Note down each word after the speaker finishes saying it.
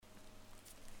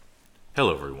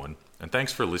Hello, everyone, and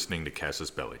thanks for listening to Casus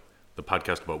Belli, the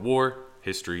podcast about war,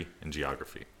 history, and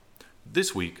geography.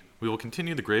 This week, we will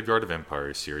continue the Graveyard of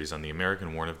Empires series on the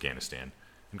American War in Afghanistan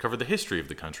and cover the history of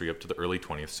the country up to the early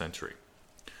 20th century.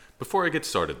 Before I get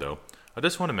started, though, I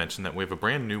just want to mention that we have a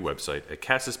brand new website at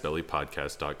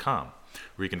casusbellipodcast.com,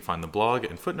 where you can find the blog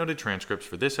and footnoted transcripts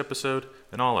for this episode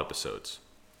and all episodes.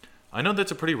 I know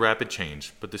that's a pretty rapid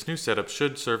change, but this new setup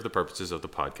should serve the purposes of the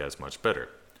podcast much better.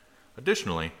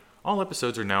 Additionally, all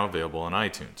episodes are now available on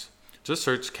iTunes. Just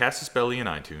search Casus Belli in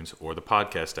iTunes or the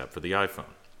podcast app for the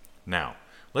iPhone. Now,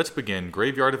 let's begin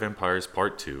Graveyard of Empires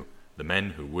Part 2, The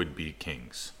Men Who Would Be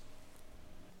Kings.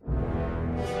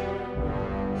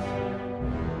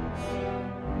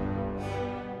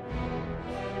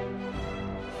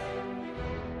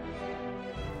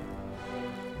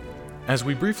 As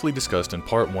we briefly discussed in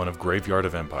Part 1 of Graveyard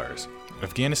of Empires,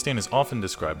 Afghanistan is often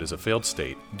described as a failed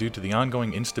state due to the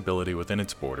ongoing instability within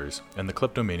its borders and the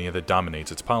kleptomania that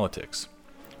dominates its politics.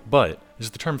 But, is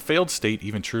the term failed state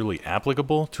even truly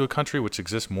applicable to a country which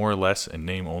exists more or less in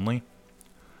name only?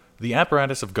 The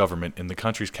apparatus of government in the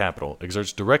country's capital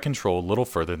exerts direct control little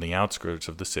further than the outskirts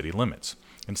of the city limits,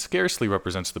 and scarcely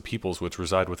represents the peoples which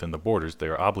reside within the borders they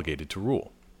are obligated to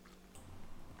rule.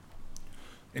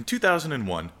 In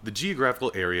 2001, the geographical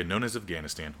area known as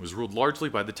Afghanistan was ruled largely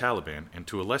by the Taliban and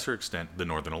to a lesser extent the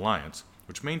Northern Alliance,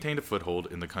 which maintained a foothold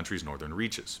in the country's northern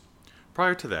reaches.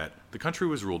 Prior to that, the country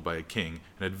was ruled by a king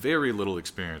and had very little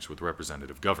experience with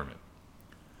representative government.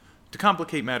 To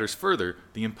complicate matters further,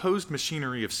 the imposed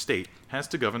machinery of state has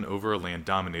to govern over a land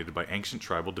dominated by ancient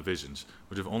tribal divisions,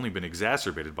 which have only been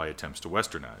exacerbated by attempts to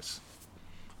westernize.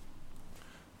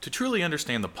 To truly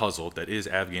understand the puzzle that is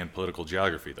Afghan political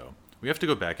geography, though, we have to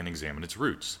go back and examine its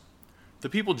roots. The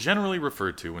people generally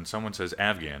referred to when someone says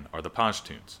Afghan are the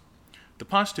Pashtuns. The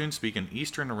Pashtuns speak an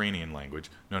Eastern Iranian language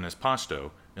known as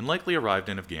Pashto and likely arrived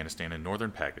in Afghanistan and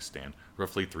northern Pakistan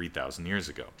roughly 3,000 years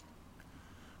ago.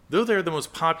 Though they are the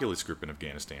most populous group in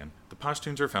Afghanistan, the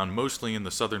Pashtuns are found mostly in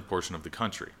the southern portion of the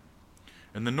country.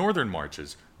 In the northern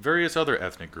marches, various other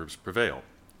ethnic groups prevail.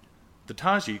 The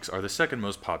Tajiks are the second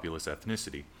most populous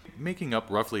ethnicity, making up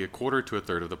roughly a quarter to a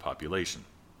third of the population.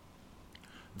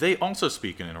 They also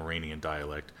speak an Iranian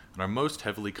dialect and are most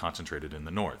heavily concentrated in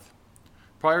the north.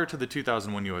 Prior to the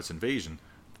 2001 U.S. invasion,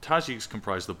 the Tajiks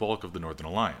comprised the bulk of the Northern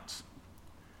Alliance.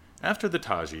 After the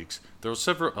Tajiks, there are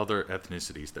several other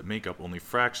ethnicities that make up only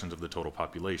fractions of the total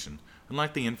population and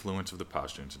lack the influence of the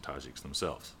Pashtuns and Tajiks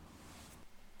themselves.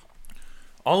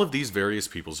 All of these various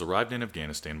peoples arrived in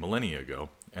Afghanistan millennia ago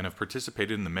and have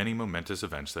participated in the many momentous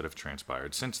events that have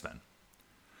transpired since then.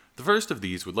 The first of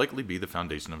these would likely be the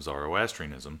foundation of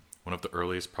Zoroastrianism, one of the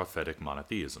earliest prophetic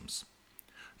monotheisms.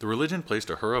 The religion placed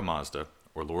Ahura Mazda,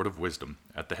 or Lord of Wisdom,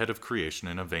 at the head of creation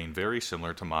in a vein very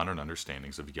similar to modern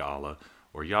understandings of Yahlah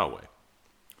or Yahweh.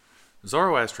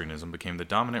 Zoroastrianism became the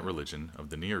dominant religion of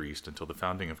the Near East until the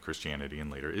founding of Christianity and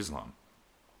later Islam.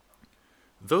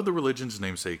 Though the religion's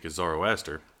namesake is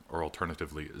Zoroaster, or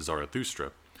alternatively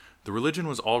Zarathustra, the religion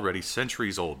was already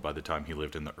centuries old by the time he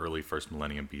lived in the early first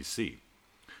millennium BC.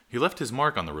 He left his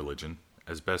mark on the religion,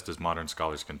 as best as modern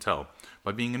scholars can tell,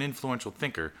 by being an influential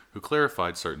thinker who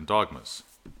clarified certain dogmas.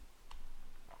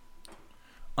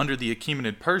 Under the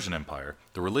Achaemenid Persian Empire,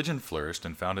 the religion flourished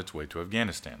and found its way to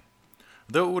Afghanistan.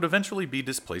 Though it would eventually be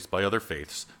displaced by other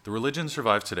faiths, the religion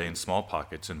survives today in small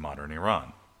pockets in modern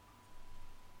Iran.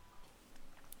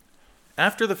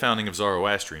 After the founding of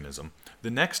Zoroastrianism,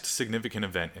 the next significant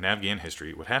event in Afghan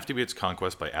history would have to be its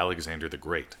conquest by Alexander the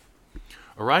Great.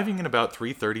 Arriving in about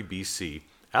 330 BC,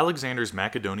 Alexander's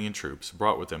Macedonian troops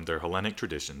brought with them their Hellenic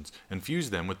traditions and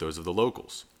fused them with those of the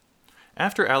locals.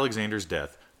 After Alexander's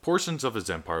death, portions of his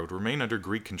empire would remain under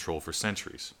Greek control for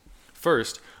centuries.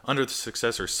 First, under the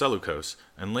successor Seleucus,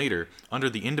 and later, under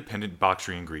the independent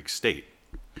Bactrian Greek state.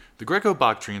 The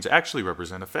Greco-Bactrians actually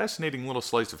represent a fascinating little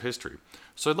slice of history,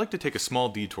 so I'd like to take a small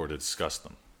detour to discuss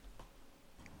them.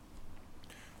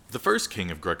 The first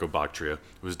king of Greco-Bactria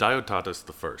was Diodotus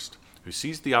I, who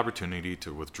seized the opportunity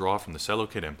to withdraw from the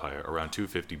Seleucid Empire around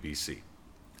 250 BC.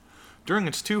 During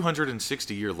its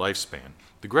 260-year lifespan,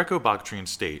 the Greco-Bactrian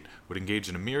state would engage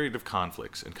in a myriad of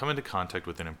conflicts and come into contact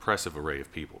with an impressive array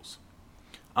of peoples.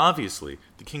 Obviously,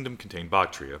 the kingdom contained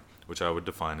Bactria, which I would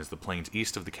define as the plains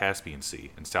east of the Caspian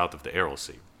Sea and south of the Aral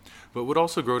Sea, but would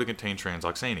also grow to contain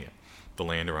Transoxania, the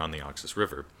land around the Oxus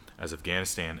River, as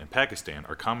Afghanistan and Pakistan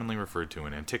are commonly referred to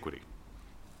in antiquity.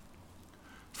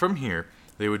 From here,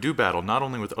 they would do battle not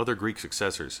only with other Greek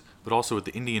successors, but also with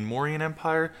the Indian Mauryan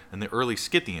Empire and the early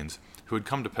Scythians who had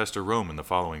come to pester Rome in the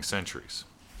following centuries.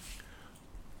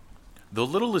 Though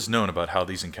little is known about how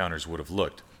these encounters would have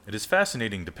looked, it is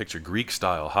fascinating to picture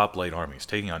Greek-style hoplite armies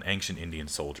taking on ancient Indian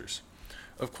soldiers.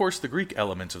 Of course, the Greek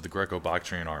elements of the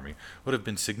Greco-Bactrian army would have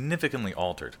been significantly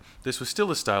altered. This was still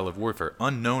a style of warfare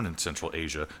unknown in Central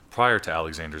Asia prior to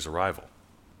Alexander's arrival.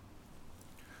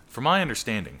 From my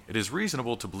understanding, it is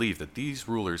reasonable to believe that these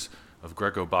rulers of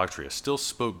Greco-Bactria still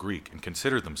spoke Greek and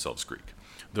considered themselves Greek,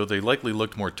 though they likely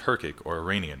looked more Turkic or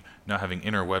Iranian, not having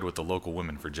interwed with the local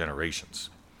women for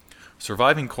generations.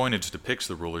 Surviving coinage depicts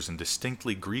the rulers in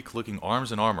distinctly Greek-looking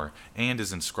arms and armor and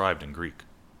is inscribed in Greek.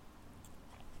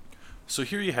 So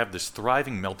here you have this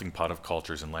thriving melting pot of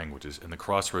cultures and languages in the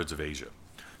crossroads of Asia.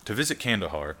 To visit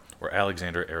Kandahar, or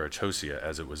Alexander Arachosia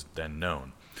as it was then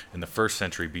known, in the 1st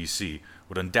century BC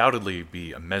would undoubtedly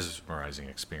be a mesmerizing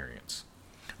experience.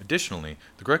 Additionally,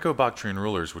 the Greco-Bactrian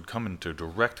rulers would come into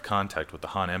direct contact with the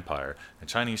Han Empire, and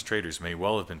Chinese traders may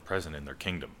well have been present in their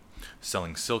kingdom,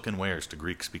 selling silken wares to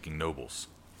Greek-speaking nobles.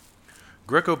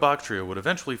 Greco-Bactria would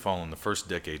eventually fall in the first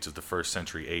decades of the 1st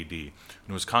century AD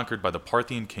and was conquered by the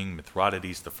Parthian king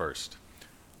Mithridates I.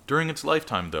 During its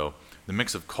lifetime, though, the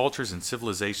mix of cultures and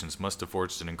civilizations must have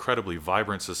forged an incredibly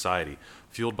vibrant society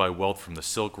fueled by wealth from the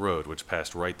Silk Road which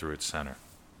passed right through its center.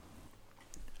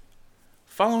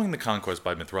 Following the conquest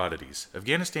by Mithridates,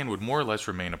 Afghanistan would more or less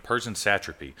remain a Persian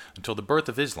satrapy until the birth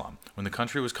of Islam, when the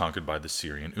country was conquered by the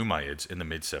Syrian Umayyads in the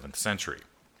mid-7th century.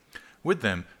 With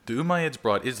them, the Umayyads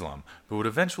brought Islam, but would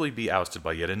eventually be ousted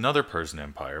by yet another Persian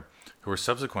empire, who were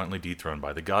subsequently dethroned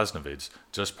by the Ghaznavids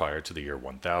just prior to the year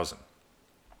 1000.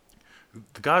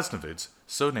 The Ghaznavids,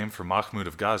 so named for Mahmud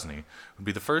of Ghazni, would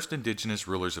be the first indigenous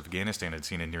rulers Afghanistan had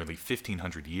seen in nearly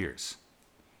 1,500 years.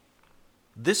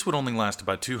 This would only last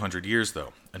about 200 years,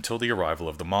 though, until the arrival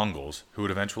of the Mongols, who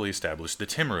would eventually establish the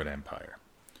Timurid Empire.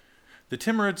 The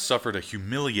Timurids suffered a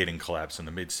humiliating collapse in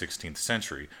the mid-16th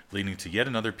century, leading to yet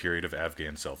another period of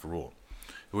Afghan self-rule.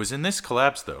 It was in this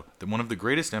collapse, though, that one of the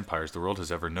greatest empires the world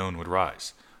has ever known would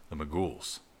rise, the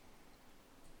Mughals.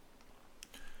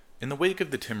 In the wake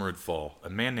of the Timurid fall, a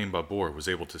man named Babur was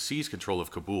able to seize control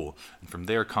of Kabul and from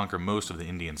there conquer most of the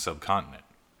Indian subcontinent.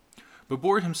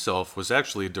 Babur himself was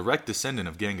actually a direct descendant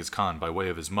of Genghis Khan by way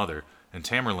of his mother, and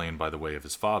Tamerlane by the way of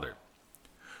his father.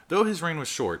 Though his reign was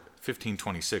short,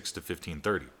 1526 to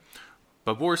 1530,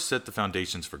 Babur set the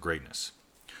foundations for greatness.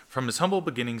 From his humble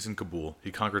beginnings in Kabul,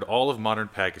 he conquered all of modern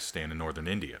Pakistan and northern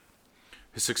India.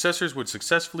 His successors would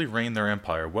successfully reign their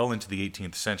empire well into the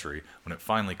 18th century when it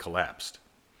finally collapsed.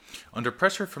 Under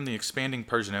pressure from the expanding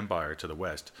Persian Empire to the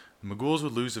west, the Mughals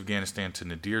would lose Afghanistan to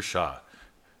Nadir Shah,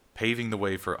 paving the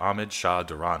way for Ahmad Shah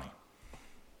Durrani.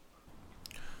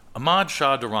 Ahmad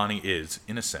Shah Durrani is,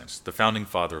 in a sense, the founding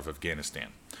father of Afghanistan,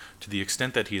 to the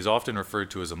extent that he is often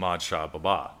referred to as Ahmad Shah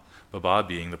Baba, Baba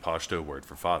being the Pashto word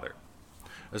for father.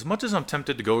 As much as I'm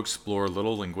tempted to go explore a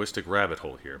little linguistic rabbit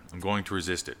hole here, I'm going to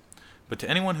resist it. But to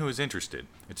anyone who is interested,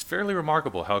 it's fairly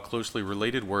remarkable how closely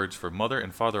related words for mother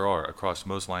and father are across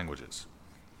most languages.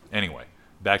 Anyway,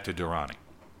 back to Durrani.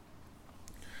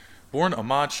 Born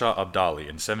Ahmad Shah Abdali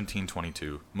in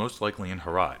 1722, most likely in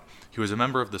Herat, he was a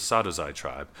member of the Sadozai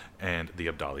tribe and the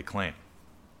Abdali clan.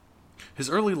 His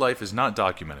early life is not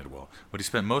documented well, but he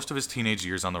spent most of his teenage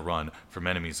years on the run from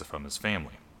enemies from his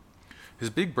family. His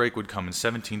big break would come in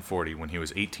 1740 when he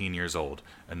was 18 years old,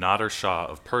 and Nader Shah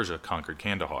of Persia conquered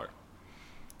Kandahar.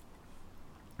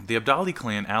 The Abdali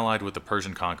clan allied with the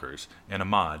Persian conquerors, and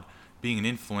Ahmad, being an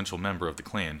influential member of the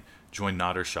clan, joined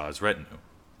Nader Shah's retinue.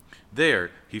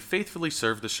 There, he faithfully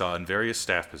served the Shah in various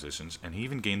staff positions, and he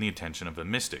even gained the attention of a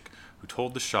mystic who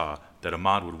told the Shah that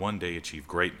Ahmad would one day achieve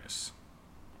greatness.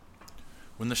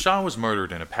 When the Shah was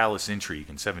murdered in a palace intrigue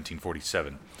in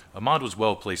 1747, Ahmad was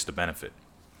well placed to benefit.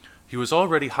 He was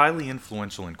already highly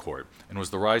influential in court and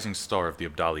was the rising star of the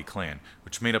Abdali clan,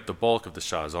 which made up the bulk of the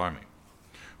Shah's army.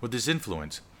 With his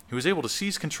influence, he was able to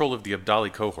seize control of the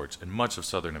Abdali cohorts in much of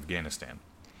southern Afghanistan.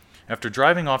 After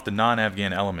driving off the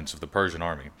non-Afghan elements of the Persian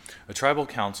army, a tribal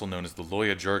council known as the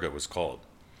Loya Jirga was called.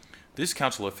 This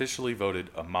council officially voted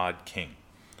Ahmad king,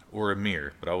 or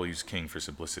emir, but I will use king for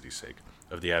simplicity's sake,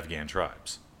 of the Afghan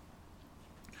tribes.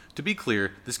 To be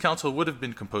clear, this council would have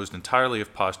been composed entirely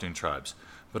of Pashtun tribes,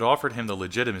 but offered him the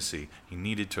legitimacy he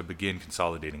needed to begin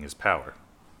consolidating his power.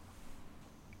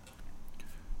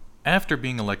 After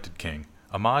being elected king,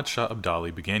 Ahmad Shah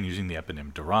Abdali began using the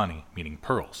eponym Durrani, meaning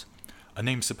pearls, a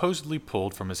name supposedly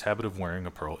pulled from his habit of wearing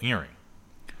a pearl earring.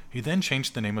 He then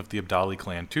changed the name of the Abdali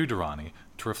clan to Durrani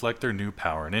to reflect their new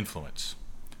power and influence.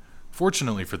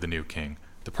 Fortunately for the new king,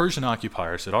 the Persian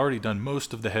occupiers had already done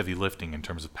most of the heavy lifting in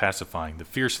terms of pacifying the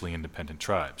fiercely independent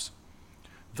tribes.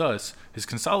 Thus, his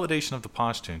consolidation of the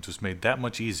Pashtuns was made that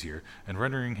much easier and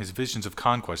rendering his visions of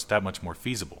conquest that much more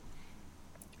feasible.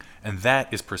 and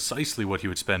that is precisely what he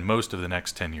would spend most of the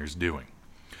next 10 years doing.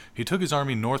 He took his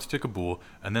army north to Kabul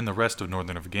and then the rest of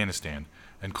northern Afghanistan,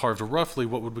 and carved roughly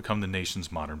what would become the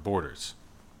nation's modern borders.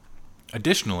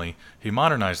 Additionally, he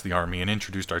modernized the army and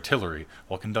introduced artillery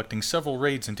while conducting several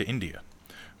raids into India.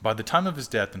 By the time of his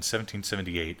death in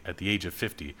 1778, at the age of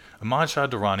 50, Ahmad Shah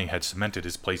Durrani had cemented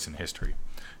his place in history.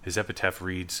 His epitaph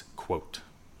reads, quote,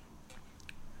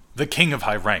 "The king of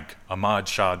high rank, Ahmad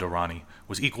Shah Durrani,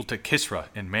 was equal to Kisra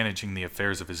in managing the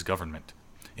affairs of his government.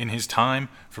 In his time,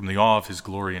 from the awe of his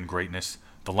glory and greatness,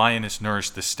 the lioness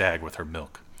nourished the stag with her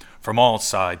milk. From all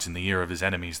sides in the ear of his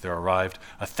enemies there arrived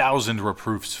 1,000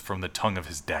 reproofs from the tongue of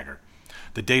his dagger.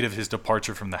 The date of his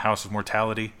departure from the house of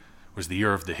mortality was the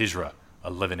year of the Hijra,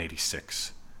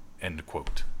 1186. End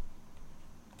quote.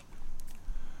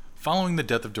 Following the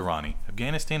death of Durrani,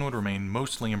 Afghanistan would remain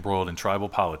mostly embroiled in tribal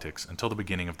politics until the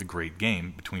beginning of the Great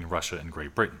Game between Russia and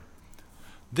Great Britain.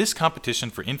 This competition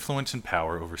for influence and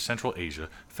power over Central Asia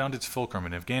found its fulcrum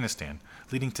in Afghanistan,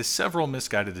 leading to several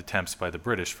misguided attempts by the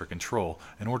British for control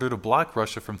in order to block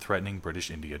Russia from threatening British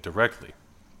India directly.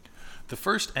 The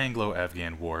First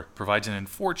Anglo-Afghan War provides an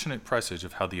unfortunate presage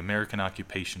of how the American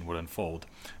occupation would unfold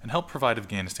and help provide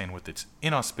Afghanistan with its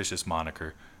inauspicious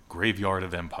moniker, Graveyard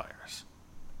of Empires.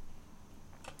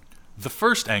 The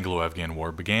First Anglo-Afghan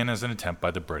War began as an attempt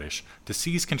by the British to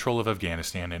seize control of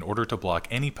Afghanistan in order to block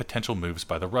any potential moves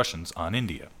by the Russians on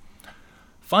India.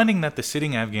 Finding that the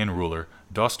sitting Afghan ruler,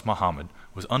 Dost Muhammad,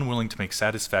 was unwilling to make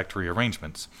satisfactory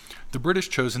arrangements, the British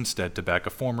chose instead to back a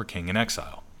former king in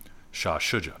exile, Shah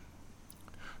Shuja.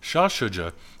 Shah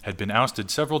Shuja had been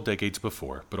ousted several decades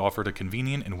before, but offered a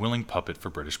convenient and willing puppet for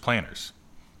British planners.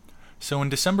 So in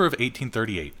December of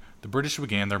 1838, the British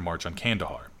began their march on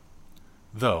Kandahar.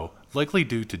 Though, likely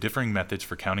due to differing methods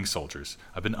for counting soldiers,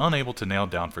 I've been unable to nail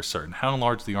down for certain how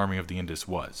large the army of the Indus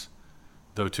was.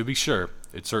 Though to be sure,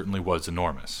 it certainly was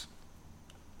enormous.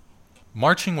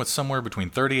 Marching with somewhere between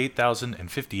 38,000 and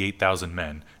 58,000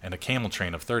 men and a camel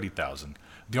train of 30,000,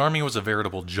 the army was a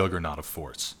veritable juggernaut of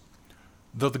force.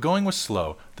 Though the going was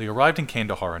slow, they arrived in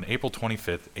Kandahar on April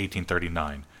 25,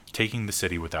 1839, taking the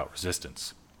city without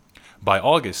resistance. By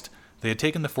August, they had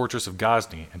taken the fortress of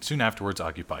Ghazni and soon afterwards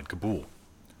occupied Kabul.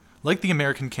 Like the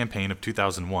American campaign of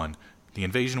 2001, the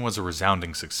invasion was a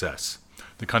resounding success.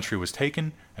 The country was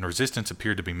taken, and resistance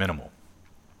appeared to be minimal.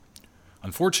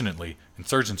 Unfortunately,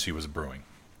 insurgency was brewing.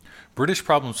 British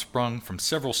problems sprung from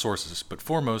several sources, but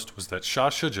foremost was that Shah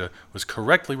Shuja was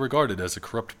correctly regarded as a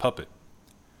corrupt puppet.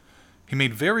 He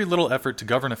made very little effort to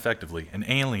govern effectively and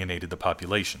alienated the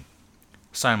population.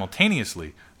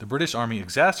 Simultaneously, the British army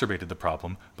exacerbated the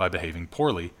problem by behaving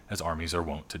poorly, as armies are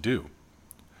wont to do.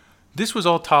 This was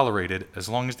all tolerated as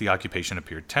long as the occupation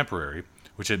appeared temporary,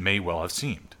 which it may well have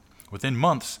seemed. Within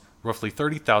months, roughly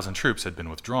 30,000 troops had been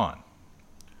withdrawn.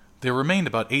 There remained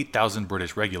about 8,000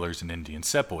 British regulars and Indian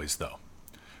sepoys, though.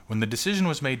 When the decision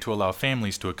was made to allow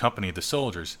families to accompany the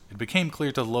soldiers, it became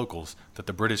clear to the locals that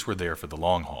the British were there for the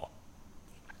long haul.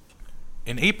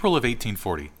 In April of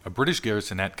 1840, a British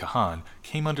garrison at Kahan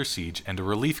came under siege and a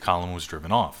relief column was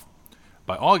driven off.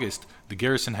 By August, the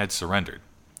garrison had surrendered.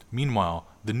 Meanwhile,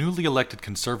 the newly elected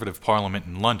Conservative Parliament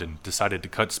in London decided to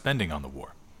cut spending on the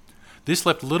war. This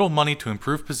left little money to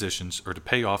improve positions or to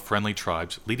pay off friendly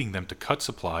tribes, leading them to cut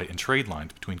supply and trade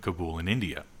lines between Kabul and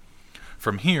India.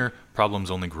 From here,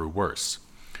 problems only grew worse.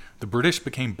 The British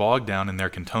became bogged down in their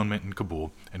cantonment in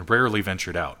Kabul and rarely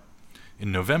ventured out.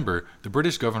 In November, the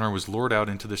British governor was lured out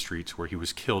into the streets where he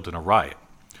was killed in a riot.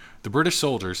 The British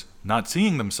soldiers, not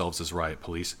seeing themselves as riot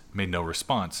police, made no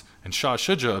response, and Shah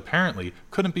Shuja apparently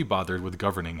couldn't be bothered with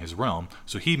governing his realm,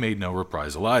 so he made no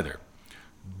reprisal either.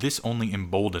 This only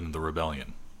emboldened the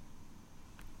rebellion.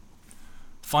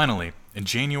 Finally, in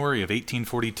January of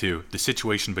 1842, the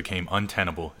situation became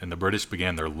untenable and the British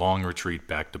began their long retreat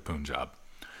back to Punjab.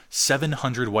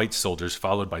 700 white soldiers,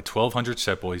 followed by 1,200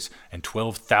 sepoys and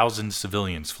 12,000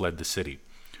 civilians, fled the city.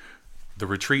 The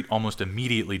retreat almost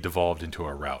immediately devolved into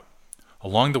a rout.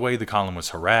 Along the way, the column was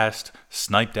harassed,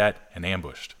 sniped at, and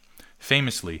ambushed.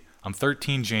 Famously, on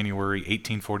 13 January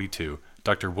 1842,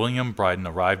 Dr. William Brydon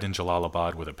arrived in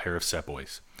Jalalabad with a pair of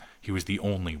sepoys. He was the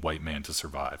only white man to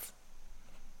survive.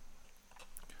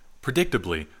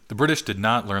 Predictably, the British did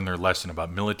not learn their lesson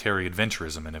about military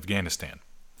adventurism in Afghanistan.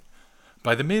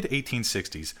 By the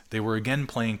mid-1860s, they were again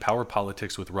playing power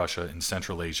politics with Russia in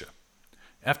Central Asia.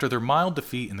 After their mild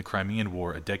defeat in the Crimean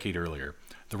War a decade earlier,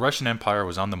 the Russian Empire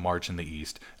was on the march in the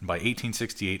east, and by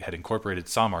 1868 had incorporated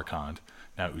Samarkand,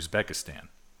 now Uzbekistan.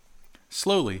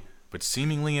 Slowly, but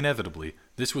seemingly inevitably,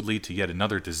 this would lead to yet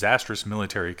another disastrous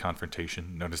military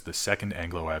confrontation known as the Second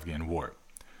Anglo-Afghan War.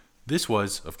 This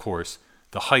was, of course,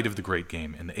 the height of the Great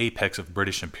Game and the apex of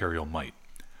British imperial might.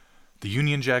 The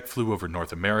Union Jack flew over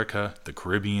North America, the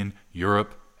Caribbean,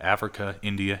 Europe, Africa,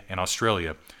 India, and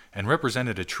Australia, and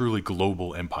represented a truly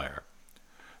global empire.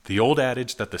 The old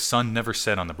adage that the sun never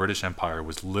set on the British Empire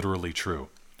was literally true.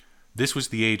 This was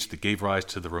the age that gave rise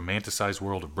to the romanticized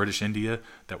world of British India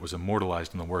that was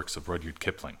immortalized in the works of Rudyard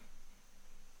Kipling.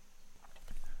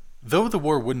 Though the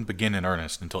war wouldn't begin in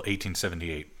earnest until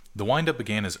 1878, the wind-up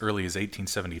began as early as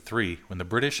 1873 when the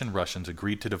British and Russians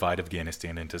agreed to divide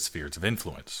Afghanistan into spheres of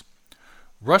influence.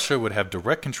 Russia would have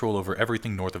direct control over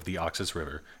everything north of the Oxus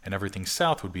River, and everything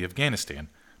south would be Afghanistan,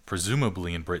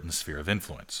 presumably in Britain's sphere of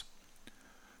influence.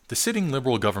 The sitting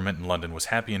Liberal government in London was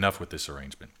happy enough with this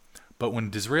arrangement, but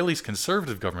when Disraeli's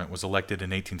Conservative government was elected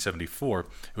in 1874,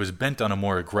 it was bent on a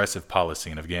more aggressive policy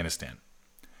in Afghanistan.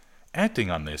 Acting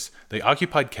on this, they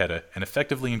occupied Quetta and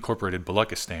effectively incorporated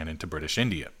Baluchistan into British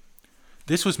India.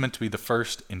 This was meant to be the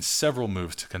first in several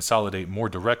moves to consolidate more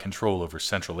direct control over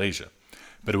Central Asia,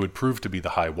 but it would prove to be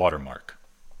the high watermark.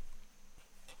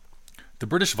 The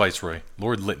British Viceroy,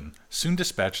 Lord Lytton, soon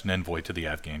dispatched an envoy to the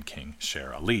Afghan king,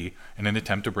 Sher Ali, in an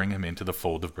attempt to bring him into the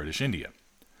fold of British India.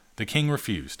 The king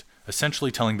refused,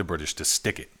 essentially telling the British to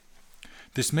stick it.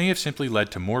 This may have simply led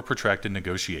to more protracted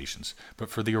negotiations, but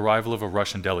for the arrival of a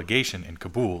Russian delegation in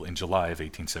Kabul in July of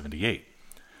 1878.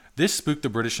 This spooked the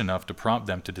British enough to prompt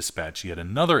them to dispatch yet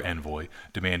another envoy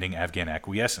demanding Afghan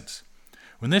acquiescence.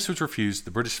 When this was refused,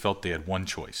 the British felt they had one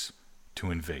choice: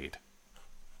 to invade.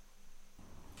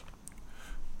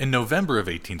 In November of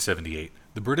 1878,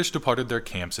 the British departed their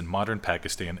camps in modern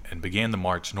Pakistan and began the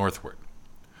march northward.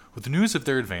 With news of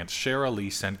their advance, Sher Ali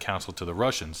sent counsel to the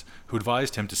Russians, who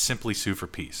advised him to simply sue for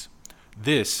peace.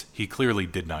 This he clearly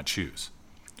did not choose.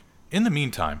 In the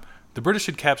meantime, the British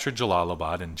had captured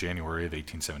Jalalabad in January of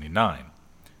 1879.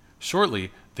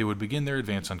 Shortly, they would begin their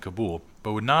advance on Kabul,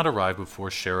 but would not arrive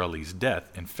before Sher Ali's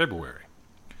death in February.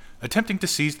 Attempting to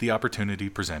seize the opportunity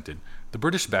presented, the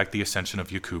British backed the ascension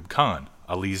of Yaqub Khan,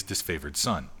 Ali's disfavored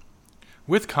son.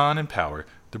 With Khan in power,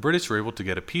 the British were able to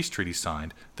get a peace treaty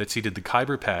signed that ceded the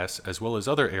Khyber Pass as well as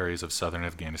other areas of southern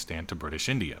Afghanistan to British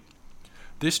India.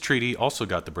 This treaty also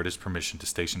got the British permission to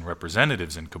station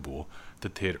representatives in Kabul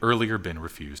that they had earlier been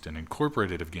refused and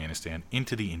incorporated Afghanistan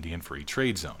into the Indian Free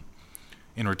Trade Zone.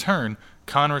 In return,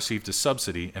 Khan received a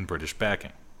subsidy and British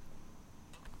backing.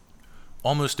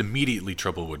 Almost immediately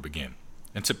trouble would begin.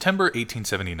 In September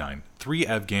 1879, 3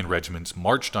 Afghan regiments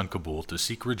marched on Kabul to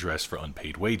seek redress for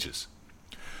unpaid wages.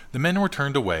 The men were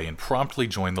turned away and promptly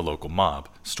joined the local mob,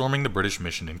 storming the British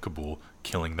mission in Kabul,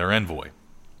 killing their envoy.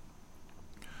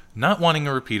 Not wanting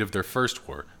a repeat of their first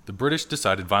war, the British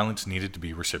decided violence needed to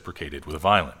be reciprocated with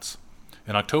violence.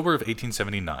 In October of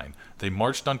 1879, they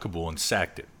marched on Kabul and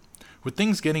sacked it. With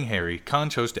things getting hairy, Khan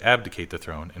chose to abdicate the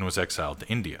throne and was exiled to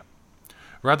India.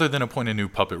 Rather than appoint a new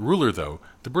puppet ruler, though,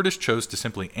 the British chose to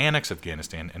simply annex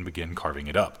Afghanistan and begin carving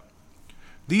it up.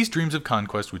 These dreams of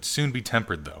conquest would soon be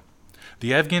tempered, though.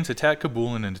 The Afghans attacked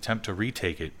Kabul in an attempt to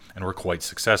retake it and were quite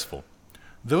successful.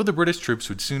 Though the British troops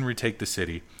would soon retake the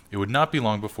city, it would not be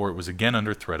long before it was again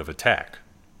under threat of attack.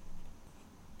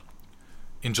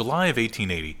 In July of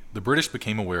 1880, the British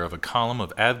became aware of a column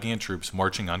of Afghan troops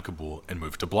marching on Kabul and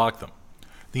moved to block them.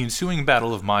 The ensuing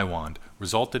Battle of Maiwand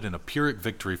resulted in a Pyrrhic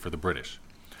victory for the British.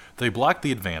 They blocked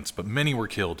the advance, but many were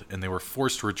killed, and they were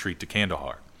forced to retreat to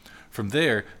Kandahar. From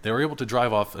there, they were able to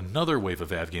drive off another wave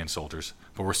of Afghan soldiers,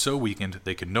 but were so weakened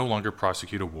they could no longer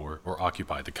prosecute a war or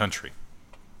occupy the country.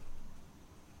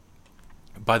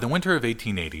 By the winter of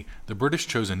 1880, the British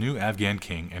chose a new Afghan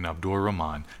king in Abdur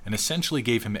Rahman and essentially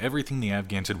gave him everything the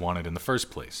Afghans had wanted in the first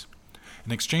place.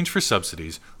 In exchange for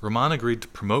subsidies, Rahman agreed to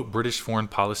promote British foreign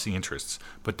policy interests,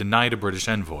 but denied a British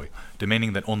envoy,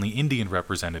 demanding that only Indian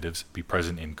representatives be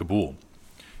present in Kabul.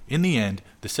 In the end,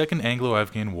 the Second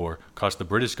Anglo-Afghan War cost the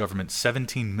British government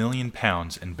 £17 million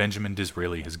and Benjamin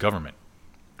Disraeli his government.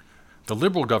 The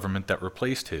Liberal government that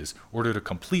replaced his ordered a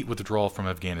complete withdrawal from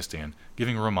Afghanistan,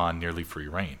 giving Rahman nearly free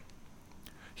rein.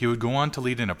 He would go on to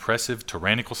lead an oppressive,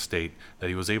 tyrannical state that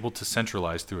he was able to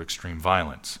centralize through extreme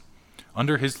violence.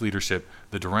 Under his leadership,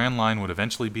 the Durand Line would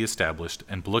eventually be established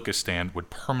and Baluchistan would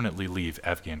permanently leave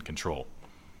Afghan control.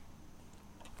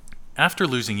 After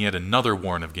losing yet another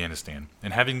war in Afghanistan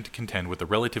and having to contend with a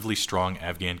relatively strong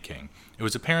Afghan king, it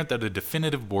was apparent that a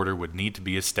definitive border would need to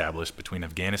be established between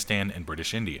Afghanistan and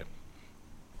British India.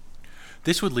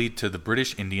 This would lead to the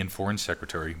British Indian Foreign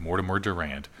Secretary Mortimer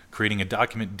Durand creating a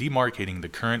document demarcating the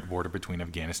current border between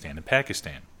Afghanistan and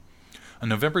Pakistan. On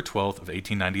November 12th of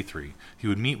 1893, he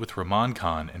would meet with Rahman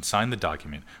Khan and sign the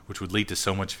document, which would lead to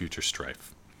so much future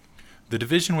strife. The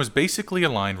division was basically a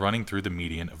line running through the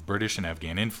median of British and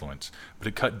Afghan influence, but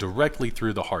it cut directly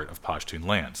through the heart of Pashtun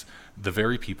lands, the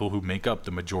very people who make up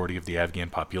the majority of the Afghan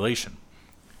population.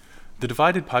 The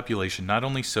divided population not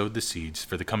only sowed the seeds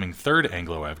for the coming Third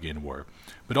Anglo-Afghan War,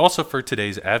 but also for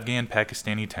today's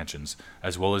Afghan-Pakistani tensions,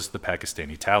 as well as the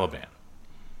Pakistani Taliban.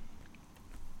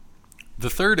 The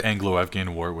Third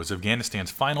Anglo-Afghan War was Afghanistan's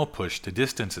final push to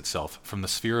distance itself from the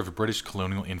sphere of British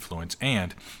colonial influence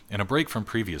and, in a break from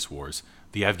previous wars,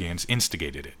 the Afghans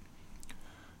instigated it.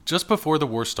 Just before the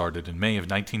war started in May of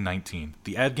 1919,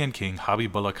 the Afghan king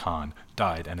Habibullah Khan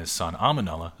died and his son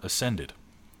Amanullah ascended.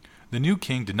 The new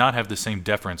king did not have the same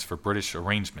deference for British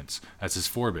arrangements as his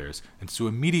forebears, and so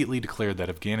immediately declared that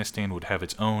Afghanistan would have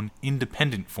its own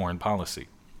independent foreign policy.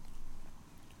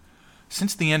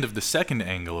 Since the end of the Second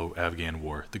Anglo-Afghan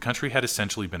War, the country had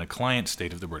essentially been a client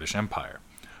state of the British Empire,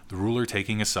 the ruler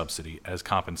taking a subsidy as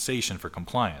compensation for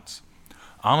compliance.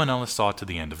 Amanullah saw to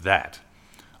the end of that.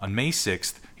 On May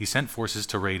 6th, he sent forces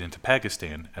to raid into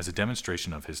Pakistan as a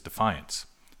demonstration of his defiance.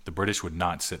 The British would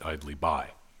not sit idly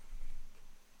by.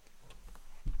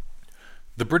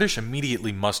 The British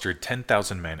immediately mustered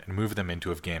 10,000 men and moved them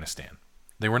into Afghanistan.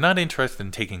 They were not interested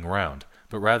in taking ground,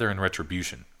 but rather in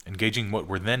retribution, engaging what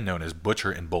were then known as butcher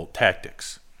and bolt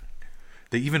tactics.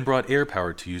 They even brought air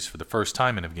power to use for the first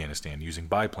time in Afghanistan, using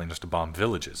biplanes to bomb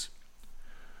villages.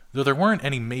 Though there weren't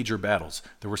any major battles,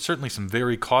 there were certainly some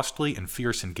very costly and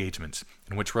fierce engagements,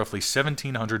 in which roughly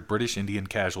 1,700 British Indian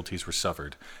casualties were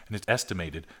suffered, and it's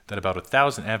estimated that about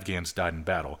 1,000 Afghans died in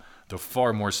battle, though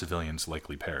far more civilians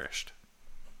likely perished.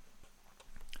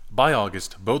 By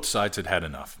August, both sides had had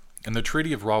enough. In the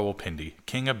Treaty of Rawalpindi,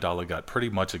 King Abdallah got pretty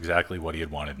much exactly what he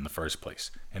had wanted in the first place,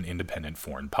 an independent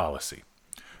foreign policy.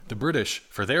 The British,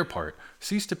 for their part,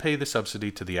 ceased to pay the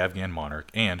subsidy to the Afghan monarch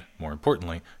and, more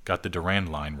importantly, got the Durand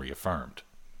Line reaffirmed.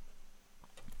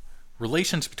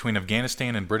 Relations between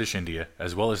Afghanistan and British India,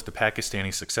 as well as the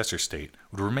Pakistani successor state,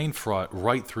 would remain fraught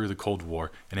right through the Cold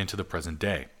War and into the present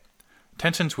day.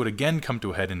 Tensions would again come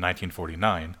to a head in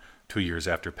 1949, 2 years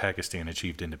after Pakistan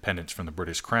achieved independence from the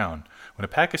British Crown, when a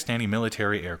Pakistani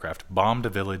military aircraft bombed a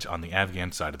village on the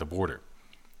Afghan side of the border.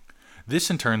 This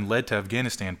in turn led to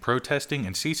Afghanistan protesting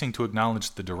and ceasing to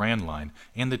acknowledge the Durand Line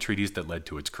and the treaties that led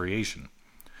to its creation.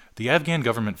 The Afghan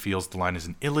government feels the line is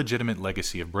an illegitimate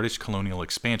legacy of British colonial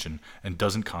expansion and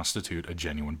doesn't constitute a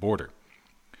genuine border.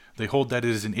 They hold that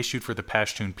it is an issue for the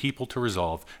Pashtun people to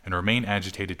resolve and remain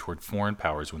agitated toward foreign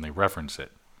powers when they reference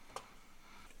it.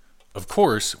 Of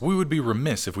course, we would be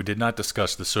remiss if we did not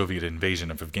discuss the Soviet invasion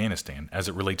of Afghanistan as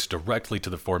it relates directly to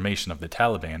the formation of the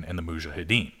Taliban and the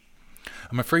Mujahideen.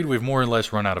 I'm afraid we've more or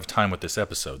less run out of time with this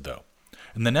episode, though.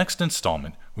 In the next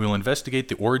installment, we will investigate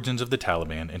the origins of the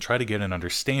Taliban and try to get an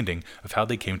understanding of how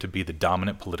they came to be the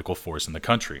dominant political force in the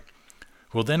country.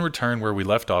 We'll then return where we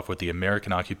left off with the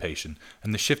American occupation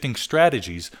and the shifting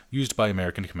strategies used by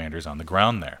American commanders on the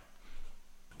ground there.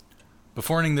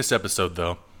 Before ending this episode,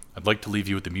 though, I'd like to leave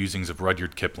you with the musings of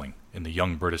Rudyard Kipling in The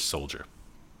Young British Soldier.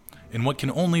 In what can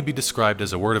only be described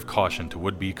as a word of caution to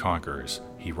would-be conquerors,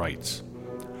 he writes,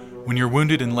 "When you're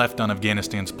wounded and left on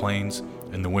Afghanistan's plains,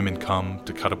 and the women come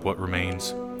to cut up what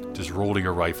remains, just roll to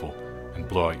your rifle and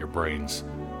blow out your brains,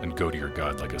 and go to your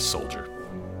God like a soldier."